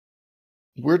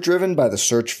We're driven by the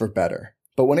search for better.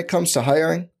 But when it comes to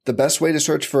hiring, the best way to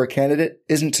search for a candidate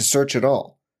isn't to search at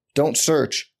all. Don't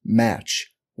search,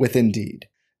 match with Indeed.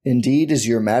 Indeed is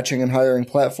your matching and hiring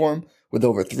platform with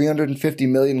over 350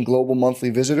 million global monthly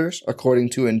visitors,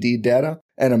 according to Indeed data,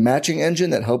 and a matching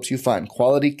engine that helps you find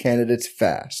quality candidates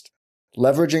fast.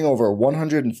 Leveraging over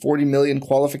 140 million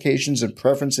qualifications and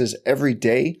preferences every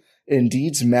day,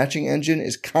 Indeed's matching engine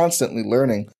is constantly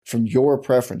learning from your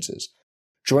preferences.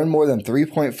 Join more than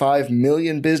 3.5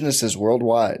 million businesses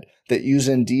worldwide that use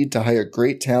Indeed to hire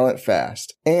great talent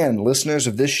fast. And listeners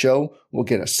of this show will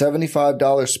get a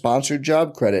 $75 sponsored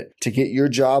job credit to get your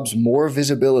jobs more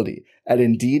visibility at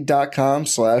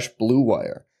Indeed.com/Blue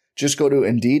Wire. Just go to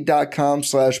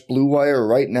Indeed.com/Blue Wire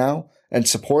right now and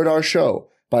support our show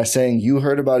by saying you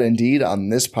heard about Indeed on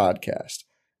this podcast.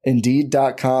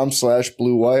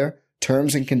 Indeed.com/Blue Wire.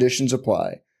 Terms and conditions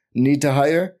apply. Need to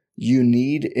hire? You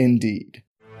need Indeed.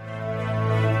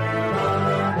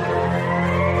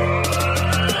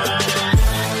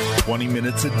 20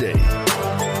 minutes a day,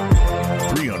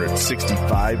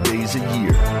 365 days a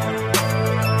year.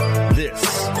 This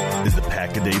is the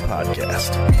Pack-A-Day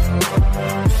Podcast.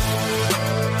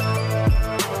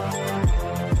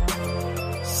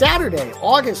 Saturday,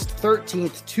 August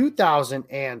 13th,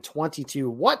 2022.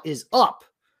 What is up?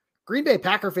 Green Bay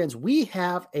Packer fans, we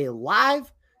have a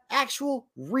live, actual,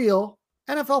 real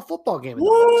NFL football game in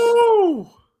the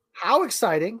books. How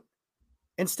exciting.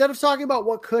 Instead of talking about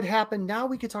what could happen, now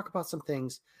we could talk about some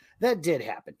things that did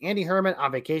happen. Andy Herman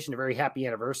on vacation, a very happy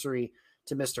anniversary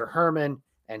to Mr. Herman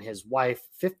and his wife.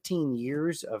 15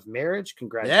 years of marriage.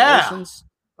 Congratulations.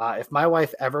 Yeah. If my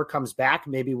wife ever comes back,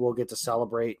 maybe we'll get to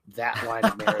celebrate that line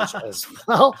of marriage as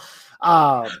well.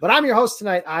 But I'm your host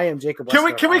tonight. I am Jacob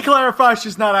Westner. Can we clarify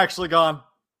she's not actually gone?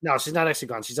 No, she's not actually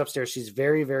gone. She's upstairs. She's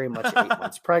very, very much 8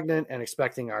 months pregnant and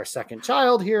expecting our second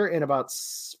child here in about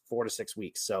 4 to 6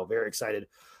 weeks. So very excited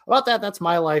about that. That's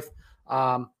my life.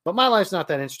 But my life's not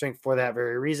that interesting for that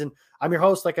very reason. I'm your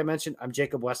host. Like I mentioned, I'm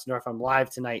Jacob Westendorf. I'm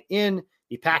live tonight in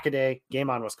the Pack-A-Day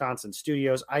Game On Wisconsin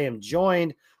studios. I am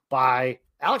joined by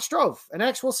Alex Strove, an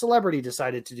actual celebrity,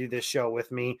 decided to do this show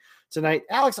with me tonight.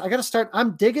 Alex, I got to start.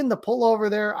 I'm digging the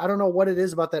pullover there. I don't know what it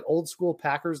is about that old school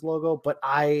Packers logo, but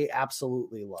I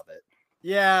absolutely love it.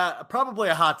 Yeah, probably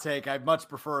a hot take. I'd much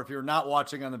prefer if you're not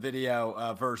watching on the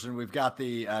video version. We've got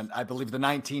the, I believe the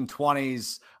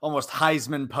 1920s, almost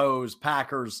Heisman pose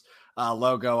Packers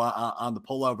logo on the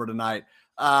pullover tonight.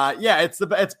 Yeah,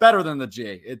 it's better than the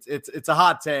G. It's a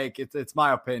hot take. It's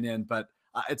my opinion, but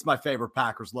it's my favorite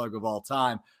Packers logo of all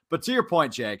time. But to your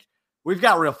point, Jake, we've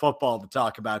got real football to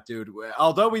talk about, dude.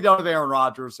 Although we don't have Aaron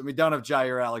Rodgers and we don't have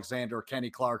Jair Alexander, or Kenny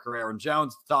Clark, or Aaron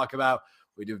Jones to talk about,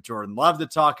 we do have Jordan Love to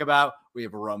talk about. We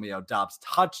have a Romeo Doubs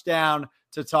touchdown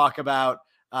to talk about.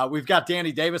 We've got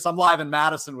Danny Davis. I'm live in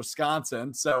Madison,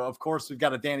 Wisconsin. So, of course, we've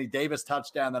got a Danny Davis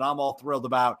touchdown that I'm all thrilled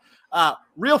about.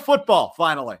 Real football,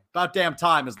 finally. About damn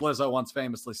time, as Lizzo once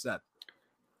famously said.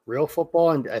 Real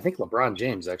football, and I think LeBron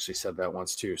James actually said that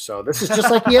once too. So this is just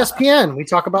like ESPN. We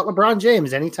talk about LeBron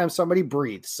James anytime somebody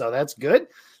breathes. So that's good.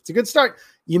 It's a good start.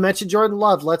 You mentioned Jordan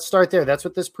Love. Let's start there. That's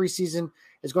what this preseason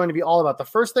is going to be all about. The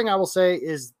first thing I will say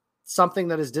is something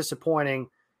that is disappointing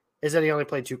is that he only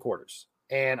played 2 quarters.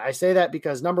 And I say that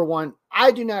because, number one, I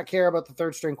do not care about the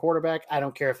third string quarterback. I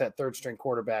don't care if that third string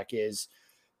quarterback is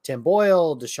Tim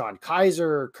Boyle, Deshaun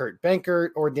Kaiser, Kurt Benkert,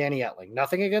 or Danny Etling.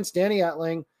 Nothing against Danny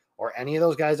Etling or any of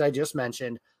those guys I just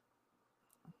mentioned.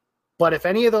 But if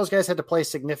any of those guys had to play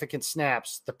significant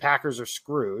snaps, the Packers are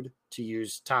screwed, to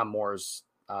use Tom Moore's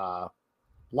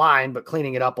line, but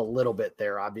cleaning it up a little bit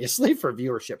there, obviously, for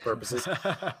viewership purposes.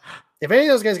 If any of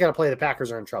those guys got to play, the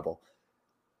Packers are in trouble.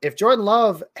 If Jordan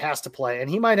Love has to play, and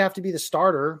he might have to be the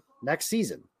starter next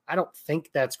season, I don't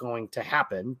think that's going to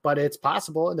happen, but it's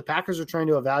possible. And the Packers are trying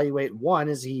to evaluate, one,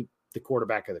 is he the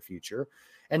quarterback of the future?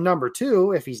 And number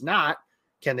two, if he's not,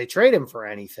 can they trade him for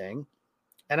anything?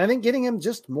 And I think getting him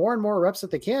just more and more reps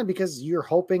that they can, because you're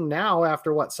hoping now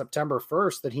after September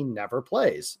 1st that he never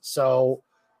plays. So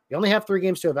you only have 3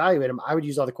 games to evaluate him. I would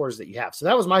use all the quarters that you have. So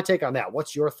that was my take on that.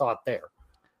 What's your thought there?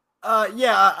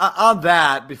 On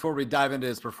that, before we dive into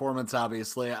his performance,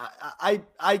 obviously,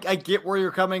 I get where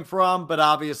you're coming from, but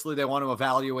obviously they want to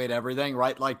evaluate everything,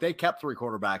 right? Like they kept 3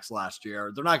 quarterbacks last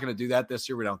year. They're not going to do that this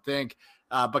year, we don't think.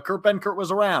 But Kurt Benkert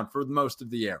was around for most of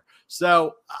the year.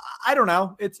 So I don't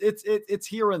know. It's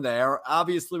here and there.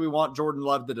 Obviously, we want Jordan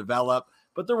Love to develop,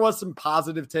 but there was some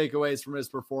positive takeaways from his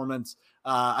performance,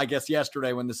 I guess,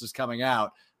 yesterday when this is coming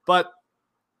out. But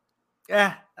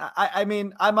Yeah, I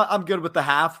mean, I'm good with the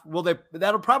half.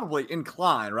 That'll probably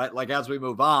incline, right? Like as we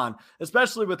move on,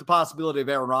 especially with the possibility of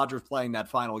Aaron Rodgers playing that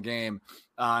final game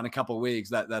in a couple of weeks,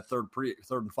 that third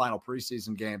and final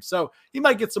preseason game. So he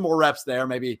might get some more reps there,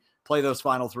 maybe play those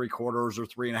final 3 quarters or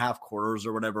 3.5 quarters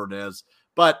or whatever it is.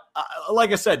 But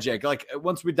like I said, Jake, like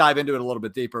once we dive into it a little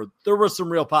bit deeper, there were some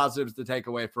real positives to take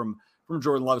away from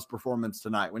Jordan Love's performance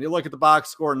tonight. When you look at the box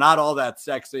score, not all that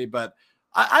sexy, but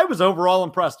I was overall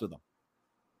impressed with him.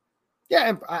 Yeah,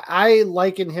 and I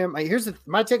liken him.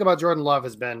 My take about Jordan Love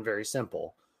has been very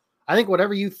simple. I think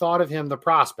whatever you thought of him, the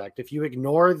prospect, if you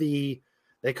ignore they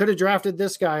could have drafted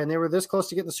this guy and they were this close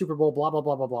to getting the Super Bowl, blah, blah,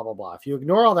 blah, blah, blah, blah, blah. If you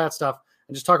ignore all that stuff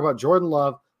and just talk about Jordan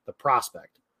Love, the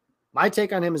prospect, my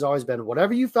take on him has always been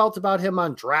whatever you felt about him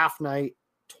on draft night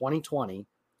 2020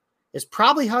 is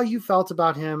probably how you felt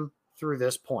about him through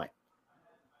this point.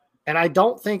 And I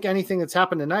don't think anything that's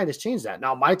happened tonight has changed that.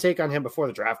 Now, my take on him before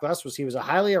the draft class was he was a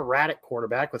highly erratic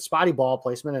quarterback with spotty ball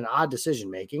placement and odd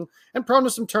decision-making and prone to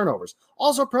some turnovers.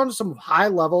 Also prone to some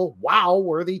high-level,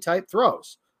 wow-worthy type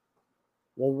throws.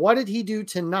 Well, what did he do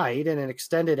tonight in an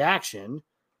extended action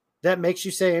that makes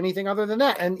you say anything other than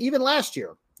that? And even last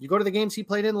year, you go to the games he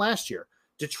played in last year.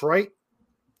 Detroit,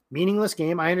 meaningless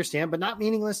game, I understand, but not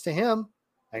meaningless to him.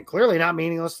 And clearly not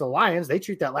meaningless to the Lions. They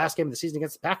treat that last game of the season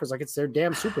against the Packers like it's their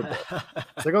damn Super Bowl.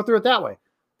 So they go through it that way.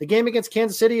 The game against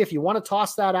Kansas City, if you want to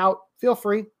toss that out, feel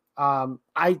free.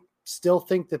 I still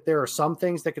think that there are some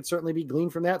things that could certainly be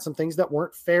gleaned from that, some things that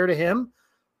weren't fair to him.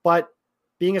 But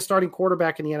being a starting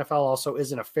quarterback in the NFL also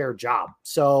isn't a fair job.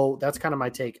 So that's kind of my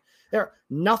take there.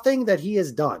 Nothing that he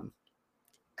has done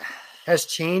has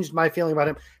changed my feeling about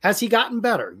him. Has he gotten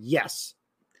better? Yes.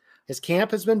 His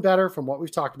camp has been better from what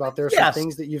we've talked about. There are some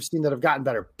things that you've seen that have gotten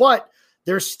better, but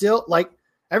there's still, like,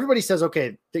 everybody says,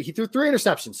 okay, he threw 3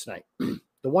 interceptions tonight.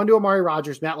 The one to Amari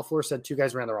Rodgers, Matt LaFleur said 2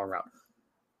 guys ran the wrong route.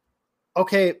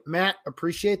 Okay, Matt,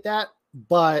 appreciate that,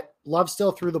 but Love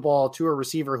still threw the ball to a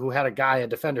receiver who had a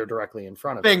defender directly in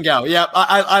front of him. Bingo. Yeah,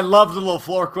 I love the little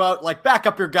floor quote, like, back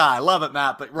up your guy. Love it,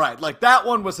 Matt, but right. Like, that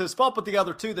one was his fault, but the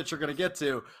other 2 that you're going to get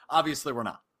to, obviously we're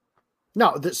not.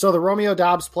 No, so the Romeo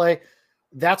Doubs play,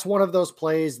 that's one of those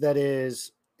plays that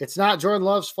it's not Jordan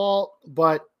Love's fault,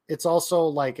 but it's also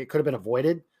like it could have been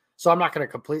avoided. So I'm not going to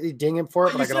completely ding him for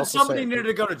it. But I can also somebody needed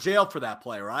to go to jail for that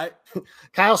play, right?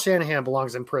 Kyle Shanahan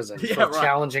belongs in prison for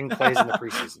challenging plays in the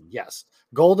preseason. Yes.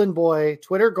 Golden boy,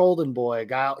 Twitter golden boy,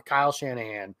 Kyle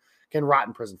Shanahan can rot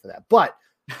in prison for that. But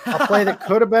a play that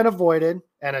could have been avoided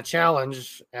and a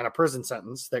challenge and a prison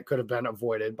sentence that could have been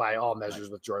avoided by all measures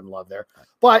with Jordan Love there.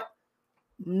 But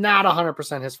not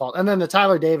 100% his fault. And then the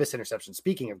Tyler Davis interception.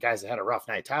 Speaking of guys that had a rough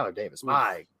night, Tyler Davis,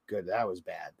 my good, that was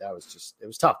bad. It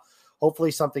was tough.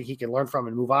 Hopefully something he can learn from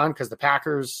and move on because the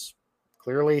Packers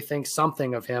clearly think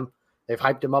something of him. They've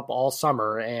hyped him up all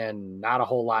summer and not a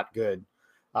whole lot good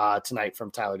tonight from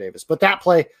Tyler Davis. But that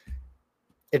play,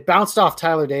 it bounced off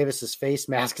Tyler Davis's face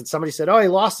mask and somebody said, oh, he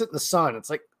lost it in the sun. It's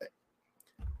like,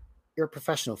 you're a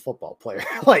professional football player.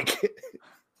 Like,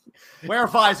 wear a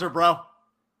visor, bro.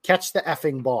 Catch the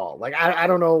effing ball. Like, I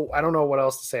don't know what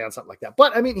else to say on something like that.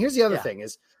 But I mean, here's the other thing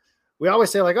is we always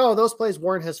say like, oh, those plays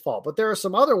weren't his fault, but there are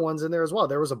some other ones in there as well.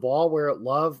 There was a ball where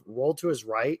Love rolled to his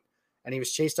right and he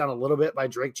was chased down a little bit by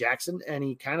Drake Jackson and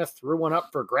he kind of threw one up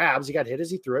for grabs. He got hit as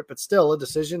he threw it, but still a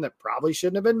decision that probably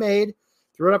shouldn't have been made.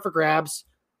 Threw it up for grabs,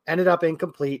 ended up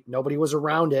incomplete. Nobody was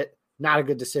around it. Not a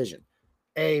good decision.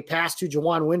 A pass to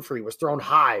Juwan Winfrey was thrown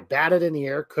high, batted in the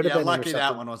air, could have been lucky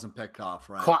that one wasn't picked off,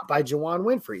 right? Caught by Juwan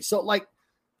Winfrey. So, like,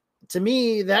 to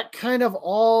me, that kind of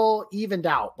all evened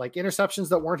out. Like interceptions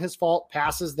that weren't his fault,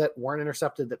 passes that weren't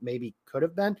intercepted that maybe could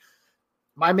have been.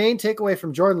 My main takeaway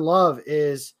from Jordan Love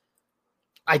is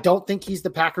I don't think he's the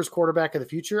Packers quarterback of the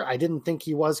future. I didn't think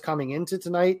he was coming into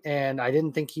tonight, and I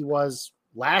didn't think he was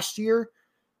last year.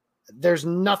 There's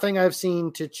nothing I've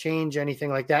seen to change anything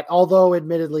like that. Although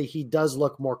admittedly, he does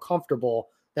look more comfortable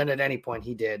than at any point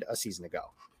he did a season ago.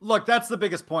 Look, that's the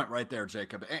biggest point right there,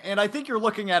 Jacob. And I think you're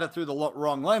looking at it through the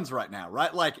wrong lens right now,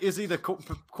 right? Like, is he the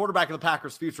quarterback of the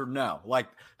Packers' future? No. Like,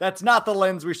 that's not the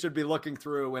lens we should be looking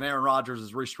through when Aaron Rodgers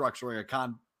is restructuring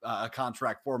a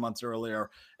contract 4 months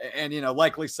earlier and,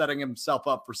 likely setting himself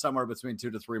up for somewhere between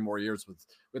 2 to 3 more years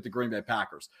with the Green Bay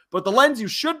Packers. But the lens you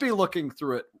should be looking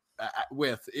through it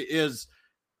with is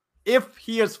if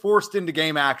he is forced into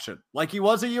game action, like he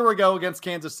was a year ago against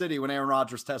Kansas City when Aaron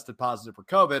Rodgers tested positive for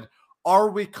COVID, are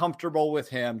we comfortable with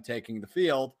him taking the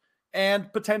field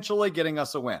and potentially getting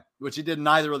us a win, which he did in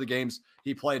neither of the games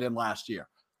he played in last year?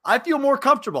 I feel more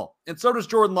comfortable. And so does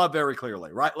Jordan Love very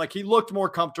clearly, right? Like he looked more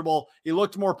comfortable. He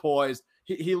looked more poised.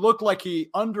 He looked like he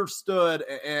understood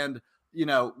and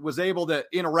was able to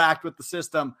interact with the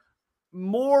system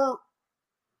more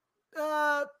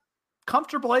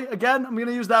comfortably. Again, I'm going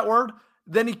to use that word,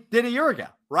 than he did a year ago,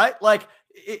 right? Like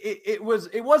it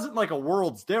wasn't like a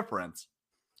world's difference,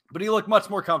 but he looked much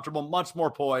more comfortable, much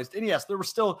more poised. And yes, there was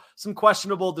still some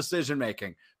questionable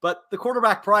decision-making, but the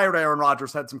quarterback prior to Aaron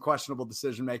Rodgers had some questionable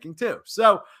decision-making too.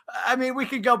 So, I mean, we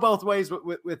could go both ways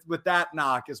with that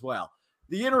knock as well.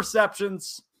 The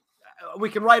interceptions, we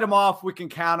can write them off. We can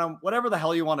count them, whatever the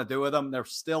hell you want to do with them. They're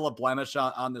still a blemish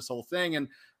on this whole thing. And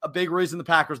a big reason the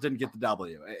Packers didn't get the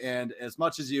W. And as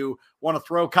much as you want to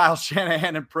throw Kyle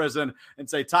Shanahan in prison and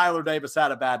say Tyler Davis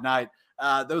had a bad night,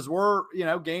 those were,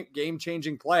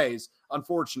 game-changing plays,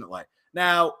 unfortunately.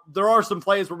 Now, there are some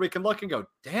plays where we can look and go,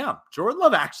 damn, Jordan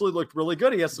Love actually looked really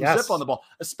good. He has some zip on the ball,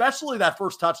 especially that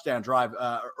first touchdown drive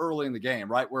early in the game,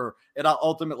 right, where it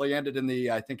ultimately ended in the,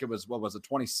 I think it was,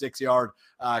 26-yard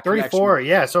 34, connection.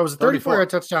 yeah. So it was a 34-yard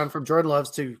touchdown from Jordan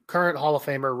Love to current Hall of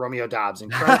Famer Romeo Doubs.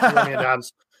 And credit to Romeo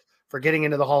Doubs for getting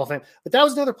into the Hall of Fame. But that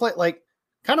was another play, like,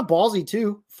 kind of ballsy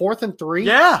too, 4th and 3.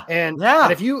 Yeah. And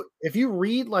if you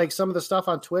read like some of the stuff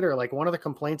on Twitter, like one of the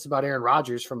complaints about Aaron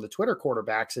Rodgers from the Twitter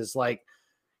quarterbacks is like,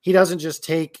 he doesn't just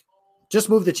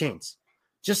move the chains,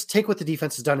 just take what the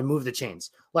defense has done and move the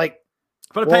chains. Like,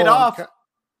 but it paid off.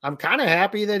 I'm kind of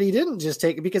happy that he didn't just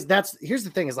take it, because here's the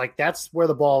thing is like, that's where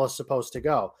the ball is supposed to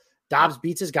go. Dobbs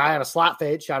beats his guy on a slot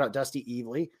fade. Shout out Dusty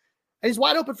Evely. And he's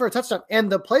wide open for a touchdown.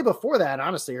 And the play before that,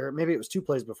 honestly, or maybe it was 2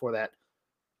 plays before that,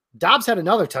 Dobbs had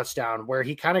another touchdown where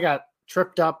he kind of got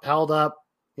tripped up, held up,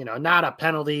 not a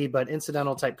penalty, but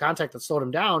incidental type contact that slowed him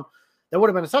down. That would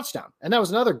have been a touchdown. And that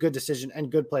was another good decision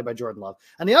and good play by Jordan Love.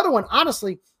 And the other one,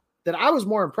 honestly, that I was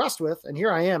more impressed with, and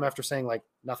here I am after saying like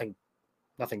nothing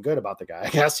good about the guy, I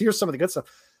guess. Here's some of the good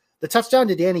stuff. The touchdown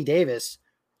to Danny Davis,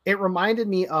 it reminded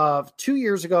me of 2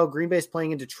 years ago, Green Bay's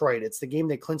playing in Detroit. It's the game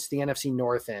they clinched the NFC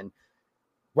North in.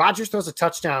 Rodgers throws a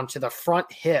touchdown to the front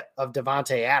hip of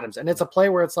Devontae Adams. And it's a play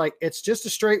where it's like, it's just a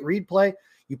straight read play.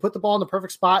 You put the ball in the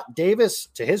perfect spot. Davis,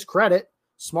 to his credit,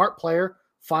 smart player,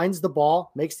 finds the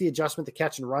ball, makes the adjustment to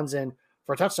catch and runs in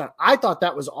for a touchdown. I thought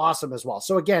that was awesome as well.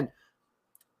 So again,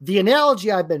 the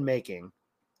analogy I've been making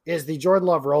is the Jordan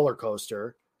Love roller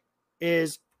coaster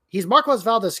is he's Marquez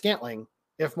Valdes-Scantling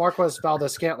if Marquez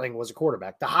Valdes-Scantling was a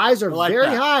quarterback. The highs are very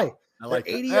high. They're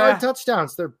 80-yard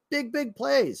touchdowns. They're big, big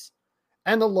plays.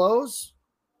 And the lows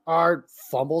are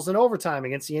fumbles in overtime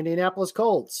against the Indianapolis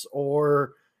Colts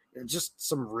or just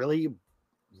some really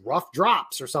rough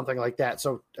drops or something like that.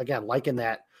 So again, liken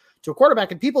that to a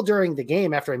quarterback. And people during the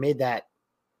game, after I made that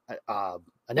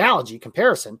analogy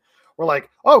comparison, were like,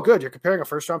 oh, good, you're comparing a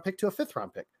 1st-round pick to a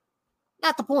 5th-round pick.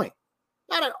 Not the point.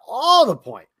 Not at all the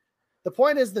point. The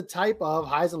point is the type of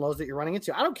highs and lows that you're running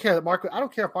into. I don't care if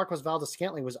Marquez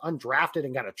Valdes-Scantling was undrafted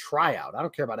and got a tryout. I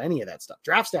don't care about any of that stuff.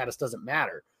 Draft status doesn't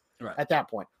matter at that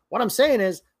point. What I'm saying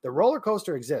is the roller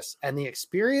coaster exists, and the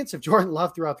experience of Jordan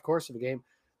Love throughout the course of a game.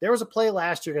 There was a play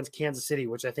last year against Kansas City,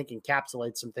 which I think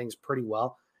encapsulates some things pretty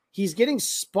well. He's getting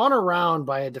spun around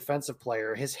by a defensive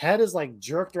player. His head is like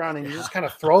jerked around, and he just kind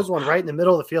of throws one right in the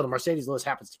middle of the field, and Mercedes Lewis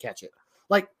happens to catch it.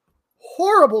 Like,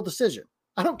 horrible decision.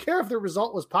 I don't care if the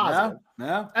result was positive.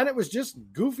 No. And it was just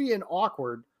goofy and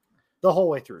awkward the whole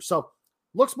way through. So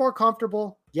looks more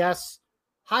comfortable. Yes.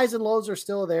 Highs and lows are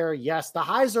still there. Yes. The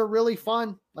highs are really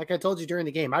fun. Like I told you during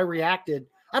the game, I don't react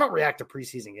to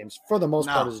preseason games for the most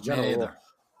part as a general rule.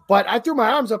 But I threw my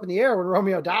arms up in the air when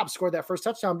Romeo Doubs scored that first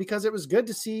touchdown because it was good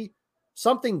to see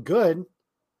something good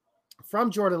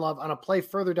from Jordan Love on a play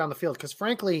further down the field. Because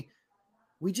frankly,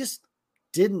 we just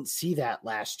didn't see that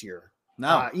last year.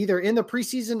 No, either in the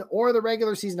preseason or the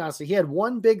regular season. Honestly, he had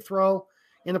one big throw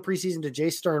in the preseason to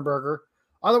Jay Sternberger.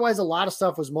 Otherwise, a lot of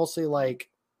stuff was mostly like,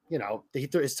 he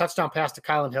threw his touchdown pass to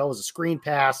Kylan Hill was a screen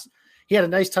pass. He had a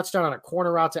nice touchdown on a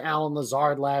corner route to Alan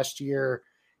Lazard last year.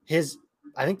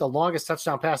 I think the longest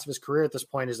touchdown pass of his career at this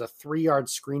point is a 3-yard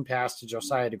screen pass to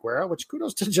Josiah DeGuara, which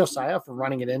kudos to Josiah for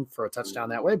running it in for a touchdown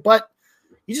that way. But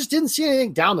you just didn't see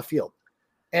anything down the field.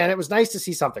 And it was nice to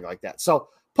see something like that. So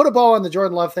put a bow on the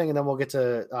Jordan Love thing, and then we'll get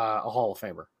to a Hall of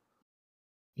Famer.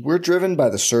 We're driven by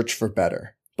the search for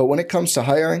better. But when it comes to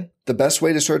hiring, the best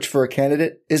way to search for a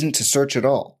candidate isn't to search at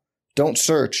all. Don't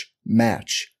search,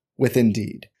 match with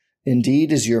Indeed.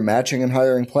 Indeed is your matching and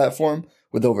hiring platform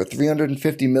with over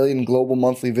 350 million global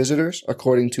monthly visitors,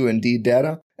 according to Indeed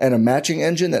data, and a matching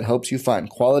engine that helps you find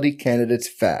quality candidates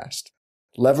fast.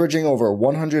 Leveraging over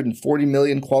 140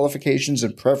 million qualifications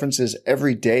and preferences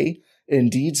every day,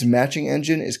 Indeed's matching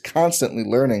engine is constantly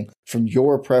learning from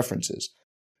your preferences.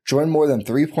 Join more than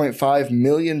 3.5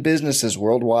 million businesses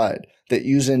worldwide that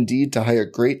use Indeed to hire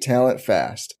great talent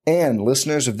fast. And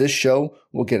listeners of this show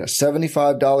will get a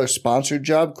 $75 sponsored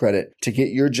job credit to get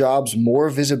your jobs more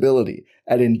visibility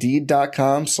at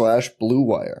Indeed.com/Blue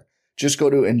Wire. Just go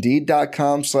to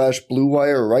Indeed.com/Blue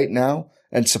Wire right now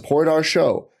and support our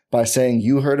show by saying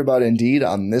you heard about Indeed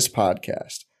on this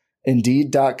podcast.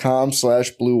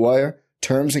 Indeed.com/Blue Wire.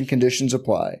 Terms and conditions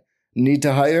apply. Need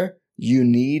to hire? You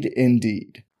need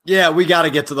Indeed. Yeah, we got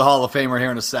to get to the Hall of Famer here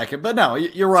in a second. But no,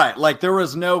 you're right. Like, there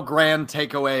was no grand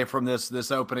takeaway from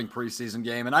this opening preseason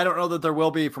game. And I don't know that there will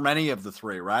be from any of the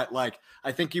three, right? Like,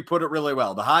 I think you put it really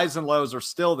well. The highs and lows are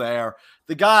still there.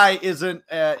 The guy isn't,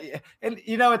 and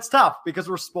it's tough because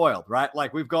we're spoiled, right?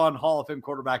 Like, we've gone Hall of Fame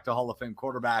quarterback to Hall of Fame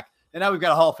quarterback. And now we've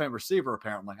got a Hall of Fame receiver,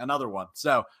 apparently, another one.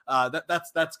 So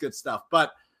that's good stuff.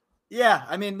 But yeah,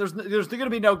 I mean, there's going to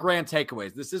be no grand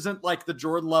takeaways. This isn't like the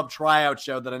Jordan Love tryout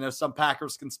show that I know some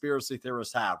Packers conspiracy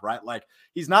theorists have, right? Like,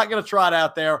 he's not going to trot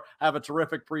out there, have a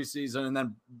terrific preseason, and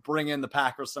then bring in the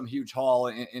Packers some huge haul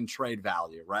in trade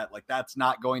value, right? Like, that's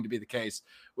not going to be the case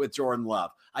with Jordan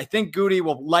Love. I think Goody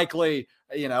will likely,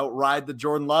 ride the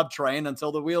Jordan Love train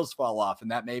until the wheels fall off,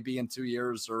 and that may be in 2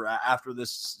 years or after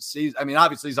this season. I mean,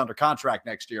 obviously he's under contract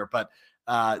next year, but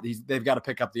they've got to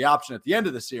pick up the option at the end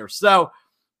of this year. So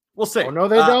we'll see. Oh, no,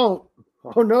 they don't.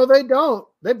 Oh, no, they don't.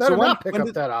 They better not pick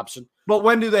up that option. But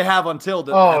when do they have until?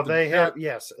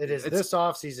 Yes, it is this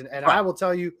offseason. And right. I will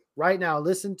tell you right now,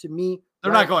 listen to me.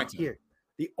 They're not going to. Here.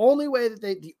 The only way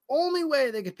they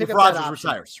could pick up Rodgers that option.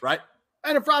 retires, right?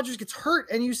 And if Rodgers gets hurt,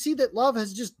 and you see that Love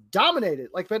has just dominated,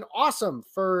 like been awesome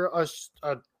for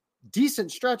a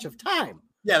decent stretch of time.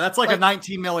 Yeah, that's like a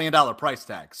 $19 million price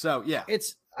tag. So, yeah.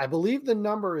 I believe the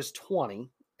number is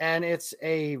 20. And it's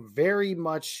a very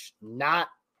much not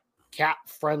cap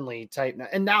friendly type.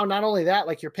 And now, not only that,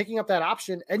 like, you're picking up that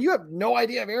option and you have no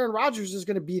idea if Aaron Rodgers is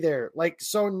going to be there. Like,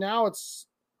 so now it's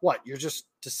what you're just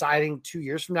deciding 2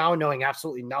 years from now, knowing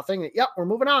absolutely nothing that, we're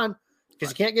moving on because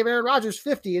you can't give Aaron Rodgers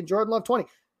 50 and Jordan Love 20.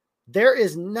 There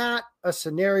is not a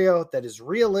scenario that is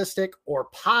realistic or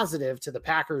positive to the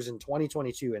Packers in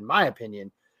 2022, in my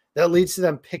opinion, that leads to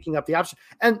them picking up the option.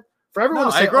 And for everyone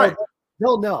to say,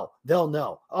 they'll know.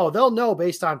 Oh, they'll know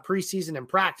based on preseason and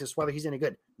practice whether he's any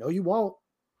good. No, you won't.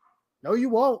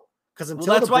 Because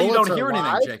that's why you don't hear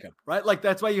anything, Jacob, right? Like,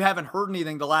 that's why you haven't heard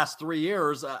anything the last 3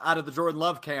 years out of the Jordan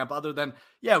Love camp other than,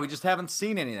 we just haven't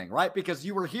seen anything, right? Because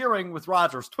you were hearing with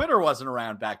Rodgers. Twitter wasn't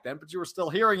around back then, but you were still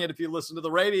hearing it if you listened to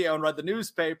the radio and read the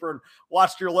newspaper and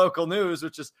watched your local news,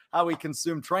 which is how we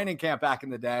consumed training camp back in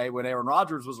the day when Aaron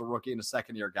Rodgers was a rookie and a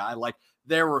second-year guy. Like,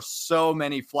 there were so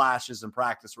many flashes in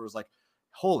practice where it was like,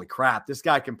 holy crap, this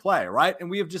guy can play, right? And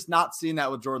we have just not seen that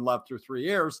with Jordan Love through 3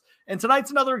 years. And tonight's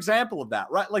another example of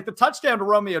that, right? Like, the touchdown to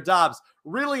Romeo Doubs,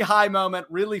 really high moment,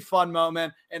 really fun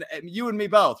moment. And you and me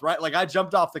both, right? Like, I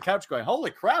jumped off the couch going,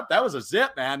 holy crap, that was a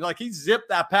zip, man. Like, he zipped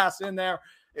that pass in there.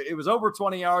 It was over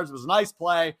 20 yards. It was a nice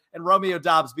play. And Romeo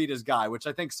Doubs beat his guy, which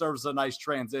I think serves a nice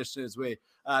transition as we,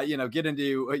 get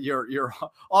into your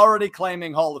already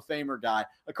claiming Hall of Famer guy.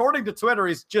 According to Twitter,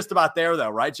 he's just about there, though,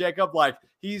 right, Jacob? Like,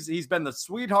 he's been the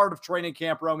sweetheart of training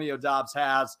camp, Romeo Doubs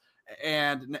has.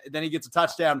 And then he gets a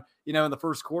touchdown, in the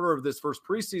first quarter of this first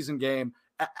preseason game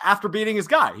after beating his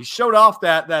guy. He showed off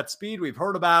that speed we've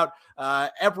heard about.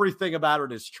 Everything about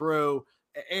it is true.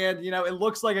 And, it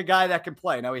looks like a guy that can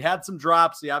play. Now, he had some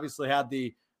drops. He obviously had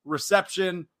the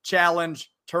reception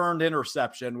challenge turned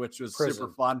interception, which was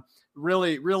super fun.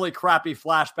 Really, really crappy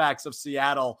flashbacks of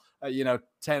Seattle,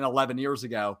 10, 11 years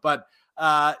ago. But,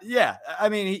 I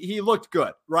mean, he looked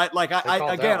good, right? Like, that's a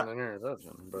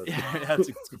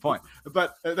good point.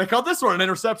 But they called this one an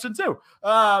interception too.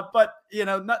 But,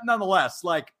 nonetheless,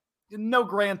 like, no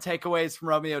grand takeaways from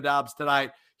Romeo Doubs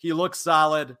tonight. He looks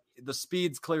solid. The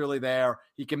speed's clearly there.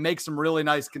 He can make some really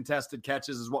nice contested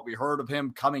catches is what we heard of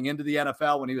him coming into the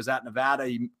NFL when he was at Nevada.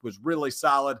 He was really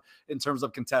solid in terms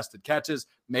of contested catches,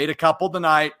 made a couple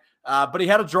tonight, but he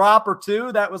had a drop or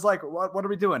two that was like, what are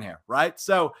we doing here? Right.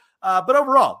 So, but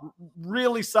overall,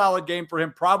 really solid game for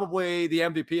him. Probably the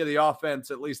MVP of the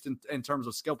offense, at least in terms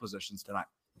of skill positions tonight.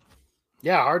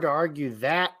 Yeah, hard to argue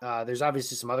that. There's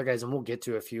obviously some other guys, and we'll get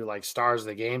to a few like stars of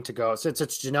the game to go. Since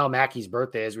it's Janelle Mackey's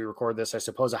birthday as we record this, I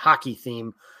suppose a hockey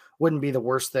theme wouldn't be the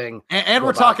worst thing. And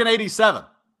we're talking 87.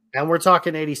 And we're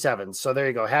talking 87. So there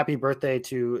you go. Happy birthday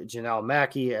to Janelle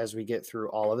Mackey as we get through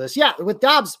all of this. Yeah, with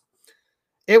Doubs,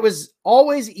 it was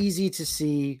always easy to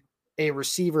see a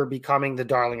receiver becoming the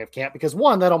darling of camp because,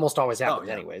 one, that almost always happens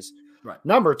anyways. Right.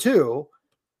 Number two,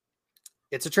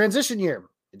 it's a transition year.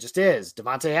 It just is.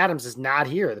 Devontae Adams is not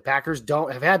here. The Packers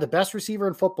have had the best receiver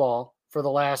in football for the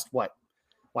last,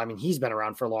 Well, I mean, he's been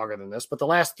around for longer than this, but the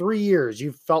last 3 years,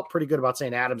 you've felt pretty good about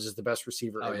saying Adams is the best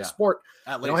receiver in the sport.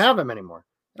 They don't have him anymore.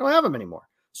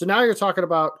 So now you're talking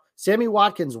about Sammy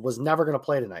Watkins was never going to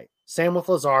play tonight. Same with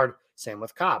Lazard, same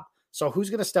with Cobb. So who's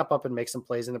going to step up and make some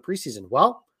plays in the preseason?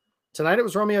 Well, tonight it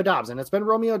was Romeo Doubs, and it's been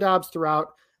Romeo Doubs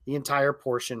throughout the entire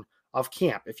portion of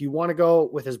camp. If you want to go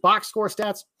with his box score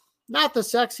stats, not the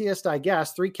sexiest, I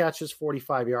guess. 3 catches,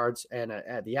 45 yards, and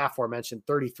at the aforementioned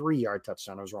 33-yard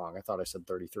touchdown. I was wrong. I thought I said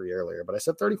 33 earlier, but I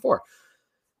said 34.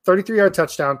 33-yard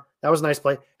touchdown. That was a nice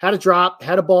play. Had a drop,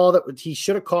 had a ball that he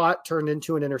should have caught, turned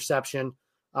into an interception.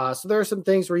 So there are some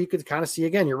things where you could kind of see,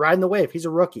 again, you're riding the wave. He's a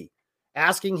rookie.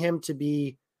 Asking him to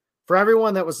be, for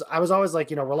everyone I was always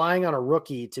like, relying on a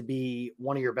rookie to be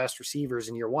one of your best receivers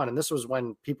in year one. And this was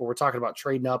when people were talking about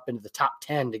trading up into the top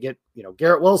 10 to get,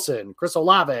 Garrett Wilson, Chris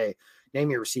Olave, name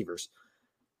your receivers.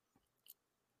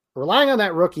 Relying on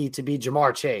that rookie to be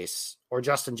Jamar Chase or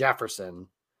Justin Jefferson.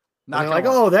 Not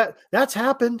like, that's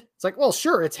happened. It's like, well,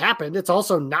 sure, it's happened. It's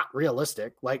also not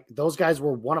realistic. Like, those guys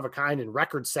were one of a kind and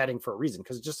record setting for a reason,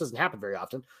 because it just doesn't happen very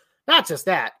often. Not just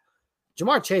that.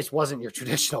 Jamar Chase wasn't your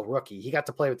traditional rookie. He got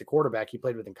to play with the quarterback he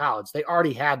played with in college. They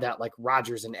already had that like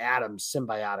Rodgers and Adams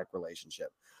symbiotic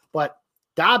relationship. But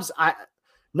Dobbs,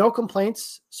 no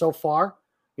complaints so far.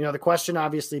 The question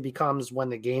obviously becomes when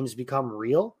the games become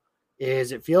real.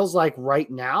 It feels like right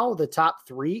now the top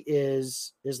 3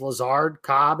 is Lazard,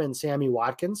 Cobb, and Sammy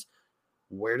Watkins.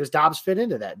 Where does Dobbs fit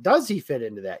into that? Does he fit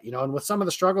into that? And with some of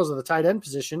the struggles of the tight end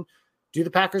position, do the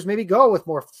Packers maybe go with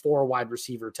more 4 wide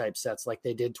receiver type sets like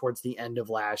they did towards the end of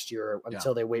last year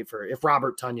until they wait for, if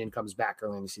Robert Tonyan comes back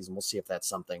early in the season, we'll see if that's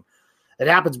something that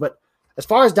happens. But as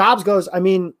far as Dobbs goes, I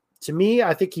mean, to me,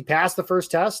 I think he passed the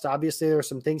first test. Obviously, there are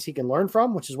some things he can learn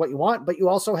from, which is what you want, but you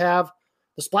also have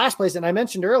the splash plays. And I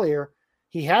mentioned earlier,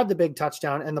 he had the big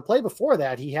touchdown, and the play before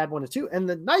that, he had 1 or 2. And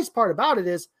the nice part about it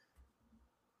is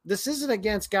this isn't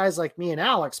against guys like me and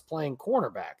Alex playing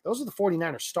cornerback. Those are the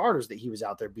 49ers starters that he was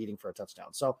out there beating for a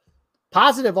touchdown. So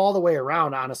positive all the way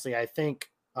around, honestly, I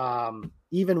think,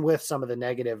 even with some of the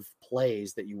negative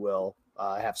plays that you will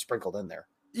have sprinkled in there.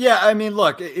 Yeah, I mean,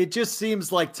 look, it just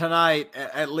seems like tonight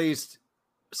at least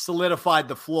solidified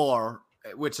the floor,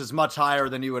 which is much higher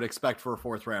than you would expect for a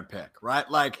 4th-round pick, right?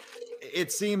 Like,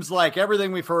 it seems like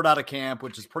everything we've heard out of camp,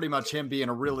 which is pretty much him being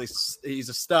he's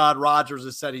a stud. Rodgers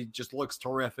has said he just looks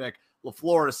terrific.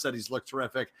 LaFleur has said he's looked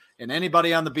terrific. And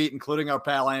anybody on the beat, including our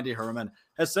pal Andy Herman,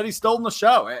 has said he's stolen the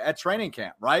show at training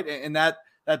camp, right? And that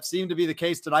seemed to be the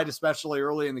case tonight, especially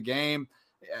early in the game.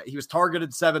 He was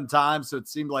targeted 7 times, so it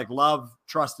seemed like Love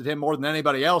trusted him more than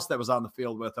anybody else that was on the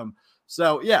field with him.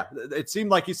 So, yeah, it seemed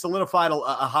like he solidified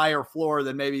a higher floor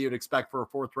than maybe you'd expect for a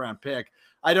 4th-round pick.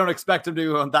 I don't expect him to be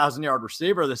a 1,000-yard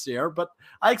receiver this year, but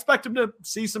I expect him to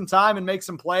see some time and make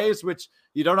some plays, which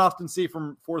you don't often see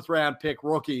from 4th-round pick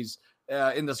rookies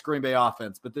in this Green Bay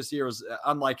offense. But this year is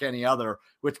unlike any other,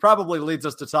 which probably leads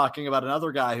us to talking about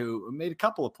another guy who made a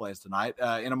couple of plays tonight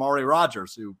in Amari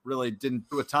Rodgers, who really didn't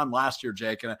do a ton last year,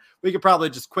 Jake. And we could probably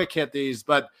just quick hit these,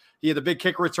 but he had the big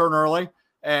kick return early,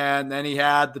 and then he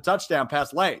had the touchdown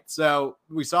pass late. So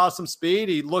we saw some speed.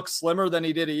 He looks slimmer than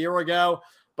he did a year ago,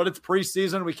 but it's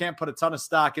preseason. We can't put a ton of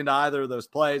stock into either of those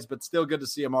plays, but still good to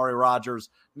see Amari Rodgers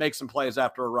make some plays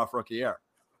after a rough rookie year.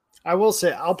 I will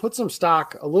say I'll put some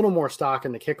stock, a little more stock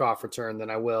in the kickoff return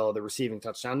than I will the receiving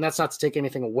touchdown. And that's not to take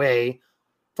anything away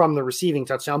from the receiving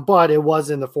touchdown, but it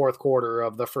was in the 4th quarter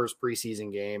of the first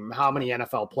preseason game. How many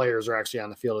NFL players are actually on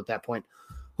the field at that point?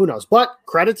 Who knows? But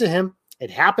credit to him.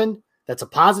 It happened. That's a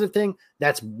positive thing.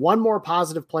 That's one more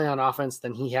positive play on offense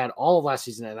than he had all of last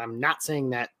season. And I'm not saying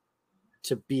that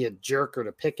to be a jerk or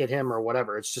to pick at him or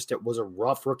whatever. It's just, it was a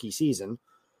rough rookie season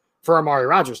for Amari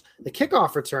Rodgers. The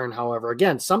kickoff return, however,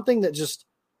 again, something that just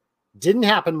didn't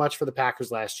happen much for the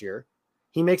Packers last year.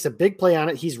 He makes a big play on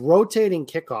it. He's rotating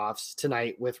kickoffs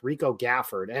tonight with Rico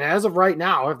Gafford. And as of right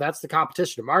now, if that's the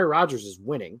competition, Amari Rodgers is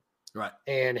winning. Right.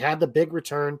 And had the big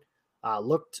return,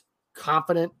 looked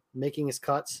confident, making his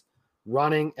cuts,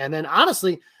 running. And then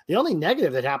honestly, the only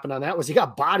negative that happened on that was he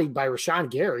got bodied by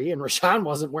Rashawn Gary, and Rashawn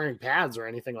wasn't wearing pads or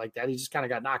anything like that. He just kind of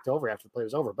got knocked over after the play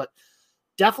was over. But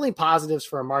definitely positives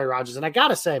for Amari Rodgers. And I got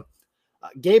to say,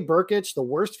 Gabe Burkich, the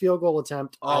worst field goal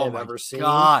attempt I have ever seen.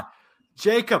 God.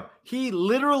 Jacob, he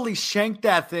literally shanked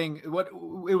that thing.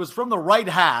 It was from the right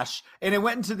hash, and it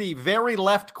went into the very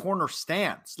left corner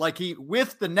stands. Like, he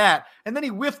whiffed the net, and then he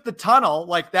whiffed the tunnel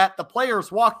like that. The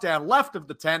players walked down left of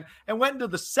the tent and went into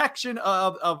the section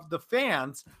of the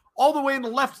fans all the way in the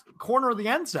left corner of the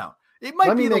end zone. It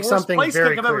might be the worst place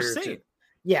kick I've ever seen.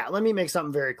 Yeah, let me make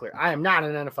something very clear. I am not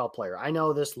an NFL player. I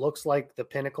know this looks like the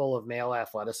pinnacle of male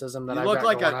athleticism that You I've look got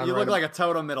like going a on you right look now. like a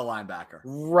total middle linebacker.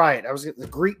 Right. I was the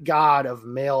Greek god of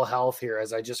male health here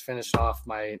as I just finished off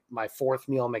my fourth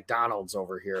meal McDonald's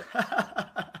over here.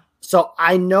 So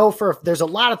I know there's a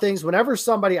lot of things whenever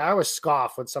I always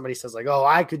scoff when somebody says like, oh,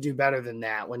 I could do better than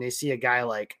that. When they see a guy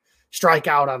like strike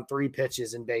out on 3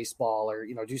 pitches in baseball or,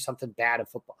 do something bad in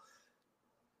football.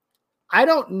 I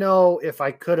don't know if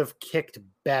I could have kicked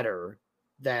better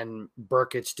than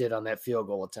Burkich did on that field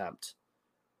goal attempt,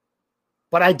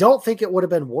 but I don't think it would have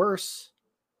been worse.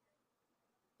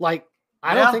 Like,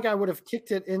 I don't think I would have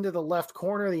kicked it into the left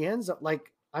corner of the end zone.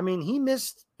 Like, I mean, he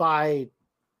missed by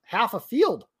half a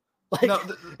field. Like, no,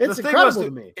 it's incredible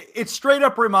to me. It straight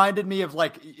up reminded me of,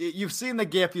 like, you've seen the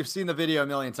GIF, you've seen the video a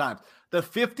million times. The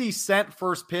 50 Cent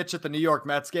first pitch at the New York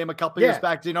Mets game a couple years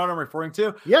back. Do you know what I'm referring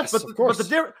to? Yes, of course.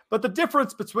 But the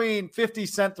difference between 50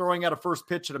 Cent throwing out a first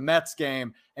pitch at a Mets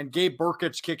game and Gabe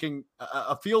Burkich kicking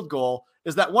a field goal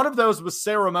is that one of those was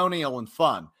ceremonial and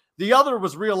fun. The other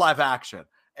was real live action.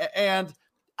 And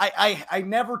I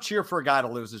never cheer for a guy to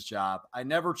lose his job. I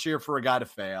never cheer for a guy to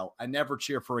fail. I never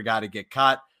cheer for a guy to get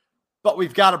cut. But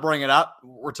we've got to bring it up.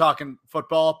 We're talking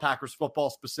football, Packers football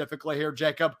specifically here,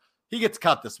 Jacob. He gets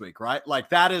cut this week, right? Like,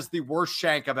 that is the worst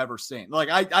shank I've ever seen. Like,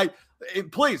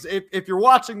 please, if you're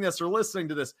watching this or listening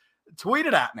to this, tweet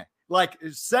it at me. Like,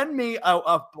 send me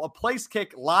a place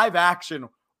kick live action,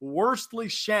 worstly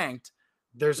shanked.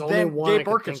 There's only one Gabe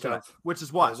Burkich, which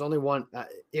is what? There's only one.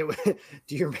 The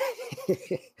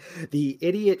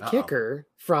idiot kicker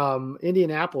from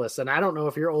Indianapolis, and I don't know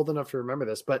if you're old enough to remember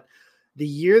this, but the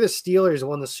year the Steelers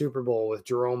won the Super Bowl with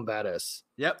Jerome Bettis.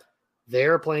 Yep.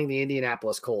 They're playing the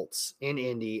Indianapolis Colts in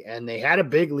Indy, and they had a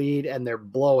big lead, and they're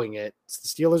blowing it. The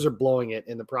Steelers are blowing it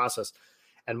in the process.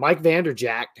 And Mike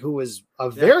Vanderjagt, who was a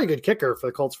very good kicker for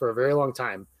the Colts for a very long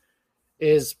time,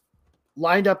 is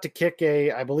lined up to kick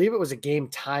I believe it was a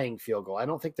game-tying field goal. I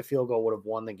don't think the field goal would have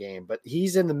won the game, but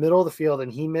he's in the middle of the field,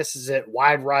 and he misses it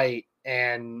wide right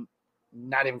and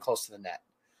not even close to the net.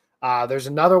 There's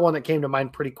another one that came to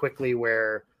mind pretty quickly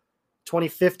where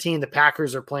 2015, the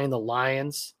Packers are playing the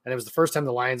Lions, and it was the first time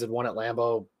the Lions had won at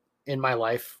Lambeau in my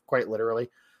life, quite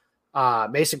literally.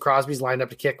 Mason Crosby's lined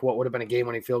up to kick what would have been a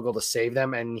game-winning field goal to save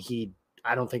them, and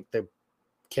I don't think the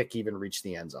kick even reached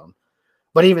the end zone.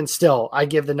 But even still, I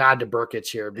give the nod to Burkich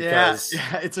here because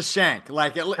it's a shank.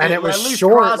 Like, it was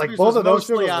short. Crosby's like both of those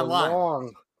field goals were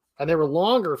long, and they were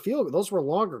longer field. Those were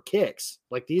longer kicks.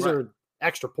 Like, these are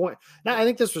extra point. Now, I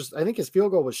think his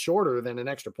field goal was shorter than an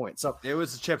extra point. So it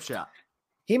was a chip shot.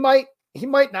 He might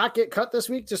not get cut this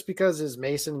week just because is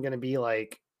Mason going to be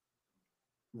like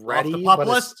ready? Off the pup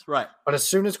list? Right. But as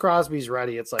soon as Crosby's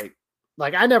ready, it's like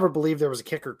I never believed there was a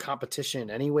kicker competition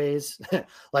anyways. They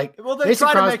Mason try Crosby,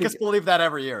 to make us believe that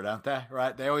every year, don't they?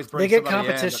 Right. They always they get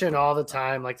competition all the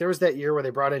time. Like, there was that year where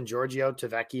they brought in Giorgio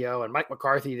Tavecchio, and Mike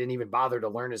McCarthy didn't even bother to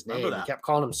learn his name. He kept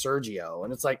calling him Sergio.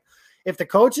 And it's like, if the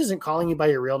coach isn't calling you by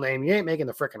your real name, you ain't making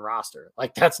the freaking roster.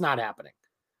 Like, that's not happening.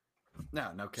 No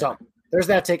kidding. So there's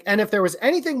that take. And if there was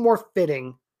anything more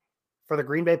fitting for the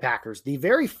Green Bay Packers, the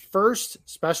very first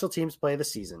special teams play of the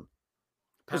season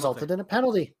resulted in a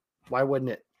penalty. Why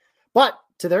wouldn't it? But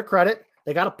to their credit,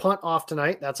 they got a punt off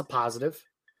tonight. That's a positive.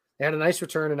 They had a nice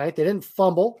return tonight. They didn't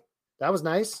fumble. That was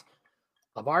nice.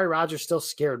 Amari Rodgers still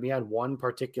scared me on one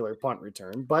particular punt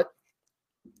return, but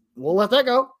we'll let that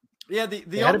go. Yeah,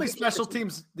 the only special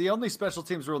teams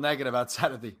real negative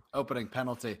outside of the opening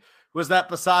penalty was that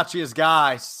Bisaccia's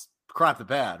guy crapped the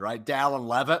bed, right? Dallin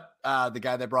Levitt, the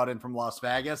guy they brought in from Las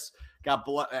Vegas,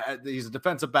 he's a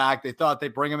defensive back. They thought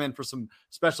they'd bring him in for some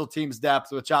special teams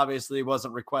depth, which obviously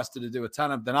wasn't requested to do a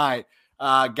ton of tonight.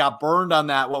 Got burned on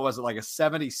that. What was it, like a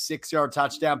 76-yard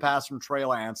touchdown pass from Trey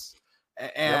Lance?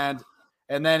 And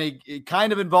then he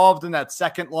kind of involved in that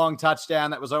second long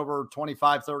touchdown that was over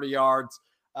 25, 30 yards.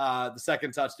 The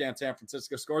second touchdown San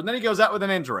Francisco scored. And then he goes out with an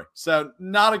injury. So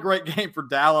not a great game for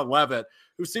Dallin Levitt,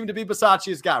 who seemed to be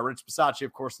Bisaccia's guy. Rich Bisaccia,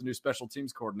 of course, the new special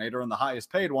teams coordinator and the highest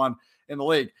paid one in the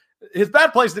league. His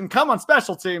bad plays didn't come on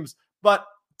special teams, but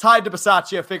tied to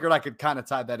Bisaccia, I figured I could kind of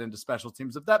tie that into special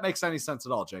teams. If that makes any sense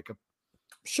at all, Jacob.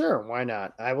 Sure, why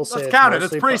not? I will say let's count it.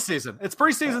 It's preseason. It's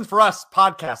preseason for us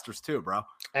podcasters too, bro.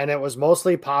 And it was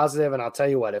mostly positive. And I'll tell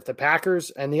you what, if the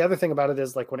Packers, and the other thing about it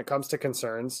is, like, when it comes to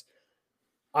concerns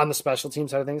on the special team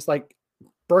side of things, like,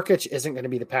 Burkich isn't going to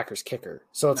be the Packers kicker.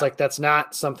 So it's like, that's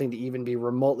not something to even be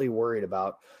remotely worried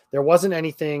about. There wasn't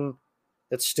anything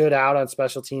that stood out on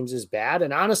special teams as bad.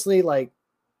 And honestly, like,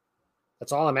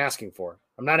 that's all I'm asking for.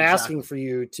 I'm not asking for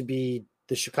you to be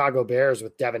the Chicago Bears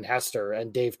with Devin Hester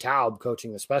and Dave Taub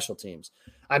coaching the special teams.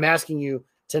 I'm asking you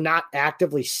to not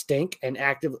actively stink and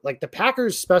active, like the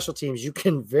Packers special teams, you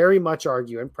can very much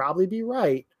argue and probably be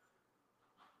right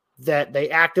that they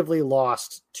actively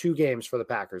lost 2 games for the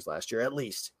Packers last year, at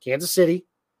least Kansas City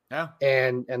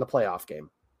and the playoff game.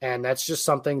 And that's just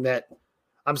something that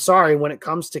I'm sorry, when it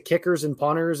comes to kickers and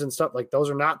punters and stuff, like those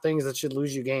are not things that should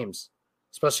lose you games,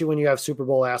 especially when you have Super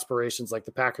Bowl aspirations like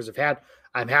the Packers have had.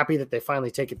 I'm happy that they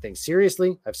finally taken things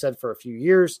seriously. I've said for a few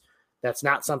years, that's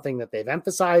not something that they've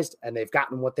emphasized, and they've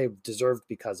gotten what they've deserved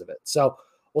because of it. So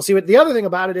we'll see what the other thing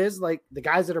about it is, like the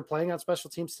guys that are playing on special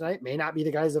teams tonight may not be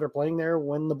the guys that are playing there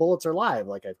when the Bullets are live,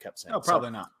 like I've kept saying. No, probably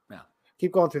not. Yeah.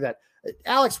 Keep going through that.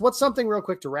 Alex, what's something real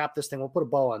quick to wrap this thing? We'll put a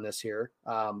bow on this here.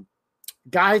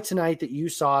 Guy tonight that you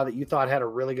saw that you thought had a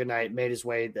really good night, made his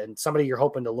way, and somebody you're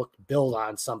hoping to build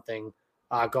on something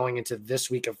going into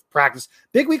this week of practice.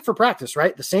 Big week for practice,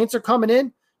 right? The Saints are coming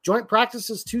in. Joint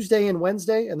practices Tuesday and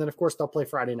Wednesday, and then, of course, they'll play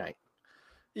Friday night.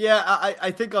 Yeah,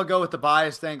 I think I'll go with the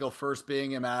biased angle first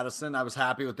being in Madison. I was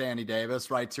happy with Danny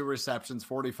Davis, right? 2 receptions,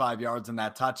 45 yards in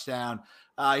that touchdown.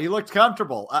 He looked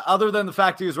comfortable, other than the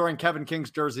fact he was wearing Kevin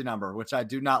King's jersey number, which I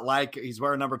do not like. He's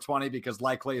wearing number 20 because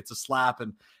likely it's a slap.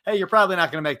 And, hey, you're probably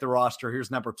not going to make the roster.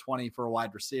 Here's number 20 for a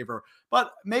wide receiver.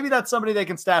 But maybe that's somebody they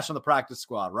can stash on the practice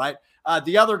squad, right?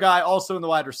 The other guy also in the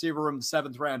wide receiver room, the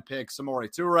 7th-round pick, Samori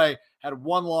Toure, had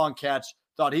 1 long catch.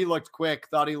 Thought he looked quick.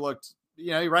 Thought he looked,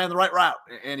 he ran the right route,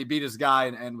 and he beat his guy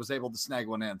and was able to snag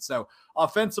one in. So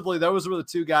offensively, those were the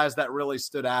 2 guys that really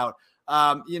stood out.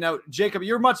 Jacob,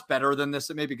 you're much better than this,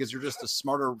 maybe because you're just a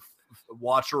smarter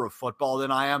watcher of football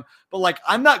than I am. But like,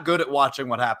 I'm not good at watching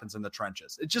what happens in the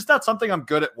trenches. It's just not something I'm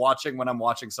good at watching when I'm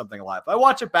watching something live. If I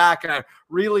watch it back and I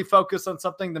really focus on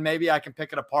something, then maybe I can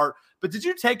pick it apart. But did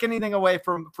you take anything away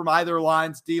from either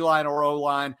lines, D line or O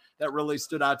line, that really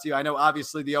stood out to you? I know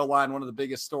obviously the O line, one of the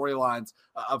biggest storylines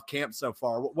of camp so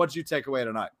far. What did you take away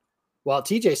tonight? Well,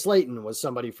 TJ Slayton was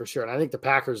somebody for sure. And I think the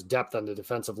Packers' depth on the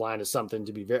defensive line is something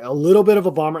to be a little bit of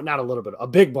a bummer, not a little bit, a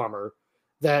big bummer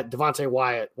that Devontae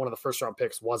Wyatt, one of the first-round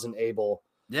picks, wasn't able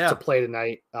to play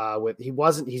tonight.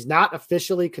 He's not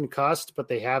officially concussed, but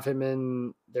they have him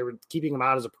in. They were keeping him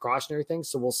out as a precautionary thing,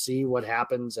 so we'll see what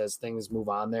happens as things move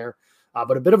on there.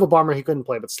 But a bit of a bummer he couldn't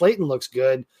play. But Slayton looks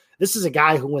good. This is a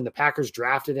guy who, when the Packers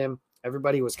drafted him,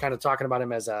 everybody was kind of talking about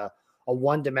him as a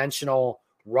one-dimensional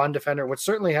run defender, which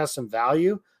certainly has some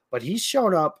value. But he's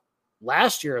shown up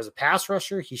last year as a pass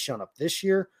rusher. He's shown up this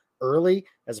year early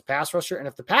as a pass rusher. And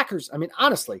if the Packers, I mean,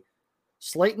 honestly,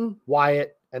 Slayton,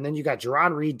 Wyatt, and then you got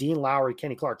Jerron Reed, Dean Lowry,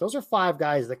 Kenny Clark. Those are 5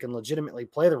 guys that can legitimately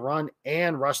play the run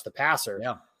and rush the passer.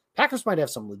 Yeah. Packers might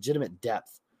have some legitimate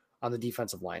depth on the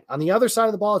defensive line. On the other side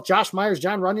of the ball, Josh Myers,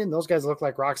 John Runyon, those guys look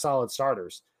like rock solid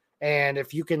starters. And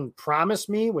if you can promise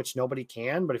me, which nobody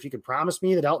can, but if you can promise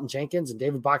me that Elton Jenkins and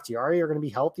David Bakhtiari are going to be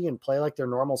healthy and play like their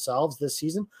normal selves this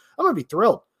season, I'm going to be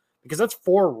thrilled, because that's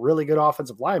 4 really good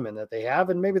offensive linemen that they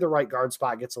have. And maybe the right guard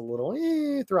spot gets a little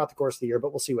throughout the course of the year,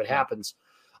 but we'll see what happens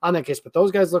on that case. But those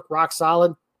guys look rock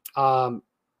solid. Not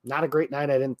a great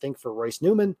night, I didn't think, for Royce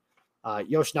Newman.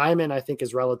 Yosh Nijman, I think,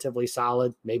 is relatively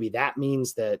solid. Maybe that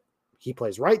means that he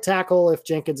plays right tackle if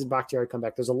Jenkins and Bakhtiari come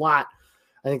back. There's a lot,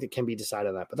 I think, that can be decided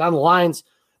on that. But on the lines,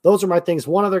 those are my things.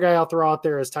 One other guy I'll throw out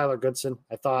there is Tyler Goodson.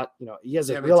 I thought, he has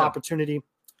a real opportunity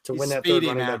to win that third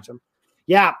running back.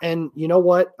 Yeah, and you know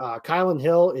what? Kylan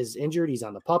Hill is injured. He's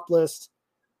on the PUP list.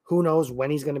 Who knows when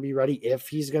he's going to be ready, if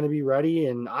he's going to be ready.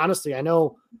 And honestly, I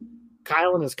know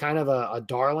Kylan is kind of a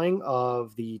darling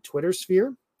of the Twitter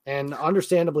sphere, and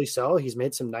understandably so. He's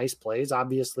made some nice plays,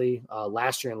 obviously,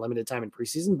 last year in limited time in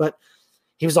preseason, but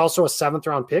he was also a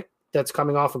 7th-round pick that's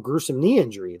coming off a gruesome knee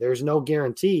injury. There's no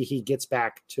guarantee he gets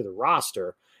back to the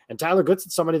roster. And Tyler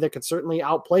Goodson's somebody that could certainly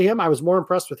outplay him. I was more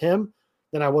impressed with him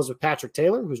than I was with Patrick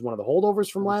Taylor, who's one of the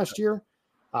holdovers from last year.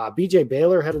 BJ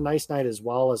Baylor had a nice night as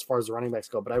well, as far as the running backs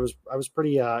go, but I was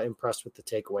pretty impressed with the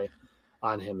takeaway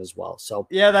on him as well. So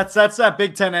yeah, that's that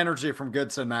Big Ten energy from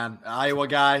Goodson, man. Iowa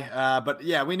guy. But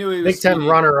yeah, we knew he was Big Ten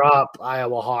runner-up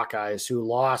Iowa Hawkeyes, who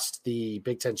lost the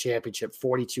Big Ten championship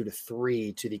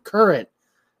 42-3 to the current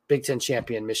Big Ten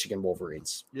champion Michigan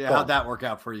Wolverines. Yeah, how'd that work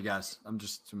out for you guys? I'm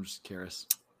just curious.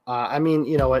 I mean,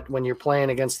 you know what? When you're playing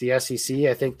against the SEC,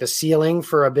 I think the ceiling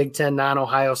for a Big Ten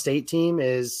non-Ohio State team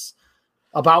is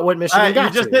about what Michigan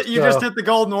got. You just hit the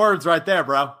golden words right there,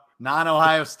 bro.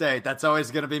 Non-Ohio State. That's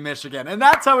always going to be Michigan, and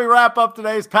that's how we wrap up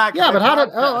today's pack. Yeah, but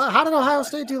how did Ohio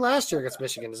State do last year against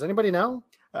Michigan? Does anybody know?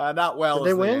 Not well. Did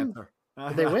they win?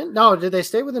 Did they win? No. Did they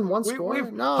stay within one score?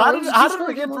 No. How did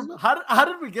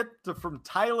we get from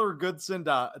Tyler Goodson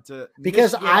to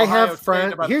because Michigan, I Ohio have State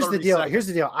friends. about Here's 30 the deal. seconds? Here's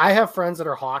the deal. I have friends that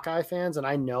are Hawkeye fans, and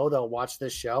I know they'll watch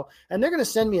this show, and they're going to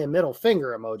send me a middle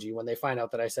finger emoji when they find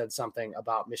out that I said something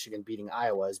about Michigan beating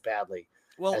Iowa as badly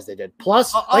as they did.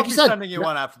 Plus, I'll like be you said, sending you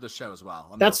one after the show as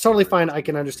well. That's totally fine. I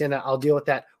can understand that. I'll deal with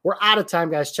that. We're out of time,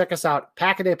 guys. Check us out.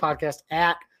 Pack-A-Day Podcast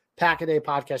at Pack-A-Day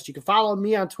Podcast. You can follow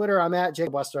me on Twitter. I'm at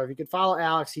Jacob Westorf. You can follow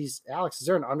Alex. Alex, is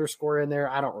there an underscore in there?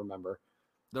 I don't remember.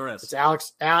 There is. It's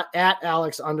Alex at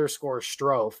Alex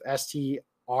 _Strouf,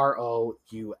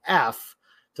 STROUF,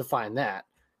 to find that.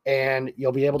 And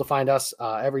you'll be able to find us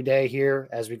every day here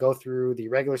as we go through the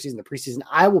regular season, the preseason.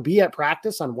 I will be at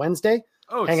practice on Wednesday.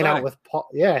 Hanging out with Paul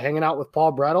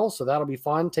Brettel. So that'll be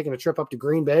fun. Taking a trip up to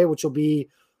Green Bay, which will be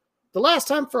the last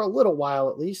time for a little while,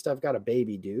 at least. I've got a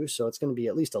baby due, so it's going to be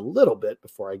at least a little bit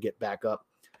before I get back up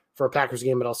for a Packers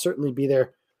game, but I'll certainly be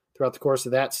there throughout the course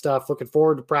of that stuff. Looking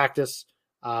forward to practice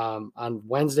on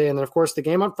Wednesday. And then of course the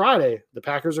game on Friday, the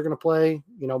Packers are going to play,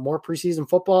 more preseason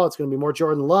football. It's going to be more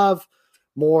Jordan Love,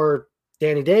 more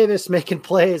Danny Davis making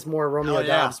plays, more Romeo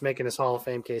Dobbs making his Hall of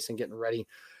Fame case and getting ready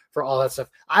for all that stuff.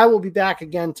 I will be back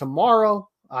again tomorrow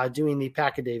doing the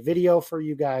Pack-A-Day video for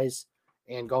you guys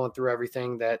and going through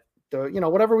everything that,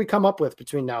 whatever we come up with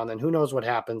between now and then. Who knows what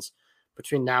happens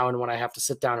between now and when I have to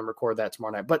sit down and record that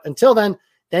tomorrow night. But until then,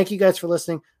 thank you guys for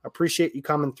listening. Appreciate you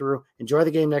coming through. Enjoy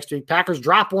the game next week. Packers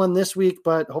drop one this week,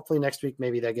 but hopefully next week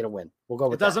maybe they get a win. We'll go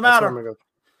with that. It doesn't matter.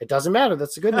 It doesn't matter.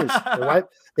 That's the good news.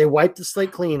 They wiped the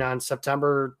slate clean on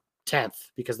September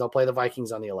 10th because they'll play the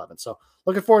Vikings on the 11th. So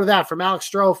looking forward to that. From Alex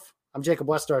Strouf, I'm Jacob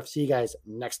Westorf. See you guys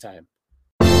next time.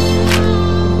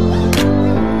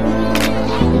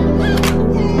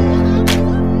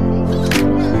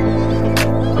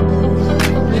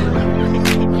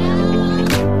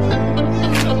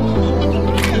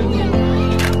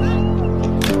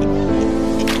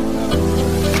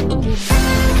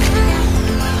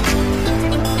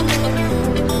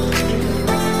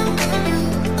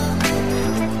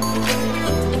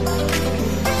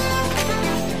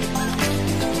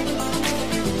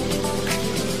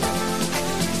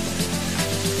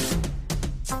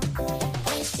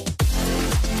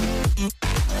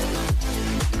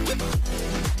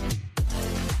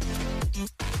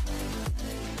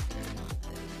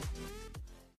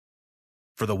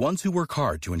 For the ones who work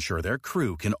hard to ensure their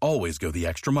crew can always go the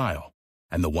extra mile,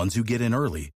 and the ones who get in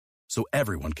early so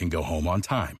everyone can go home on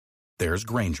time, there's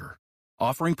Grainger,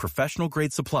 offering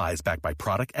professional-grade supplies backed by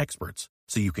product experts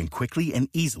so you can quickly and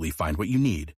easily find what you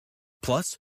need.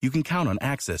 Plus, you can count on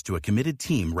access to a committed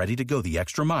team ready to go the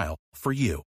extra mile for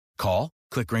you. Call,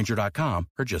 click Grainger.com,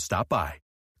 or just stop by.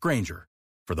 Grainger,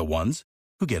 for the ones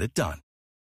who get it done.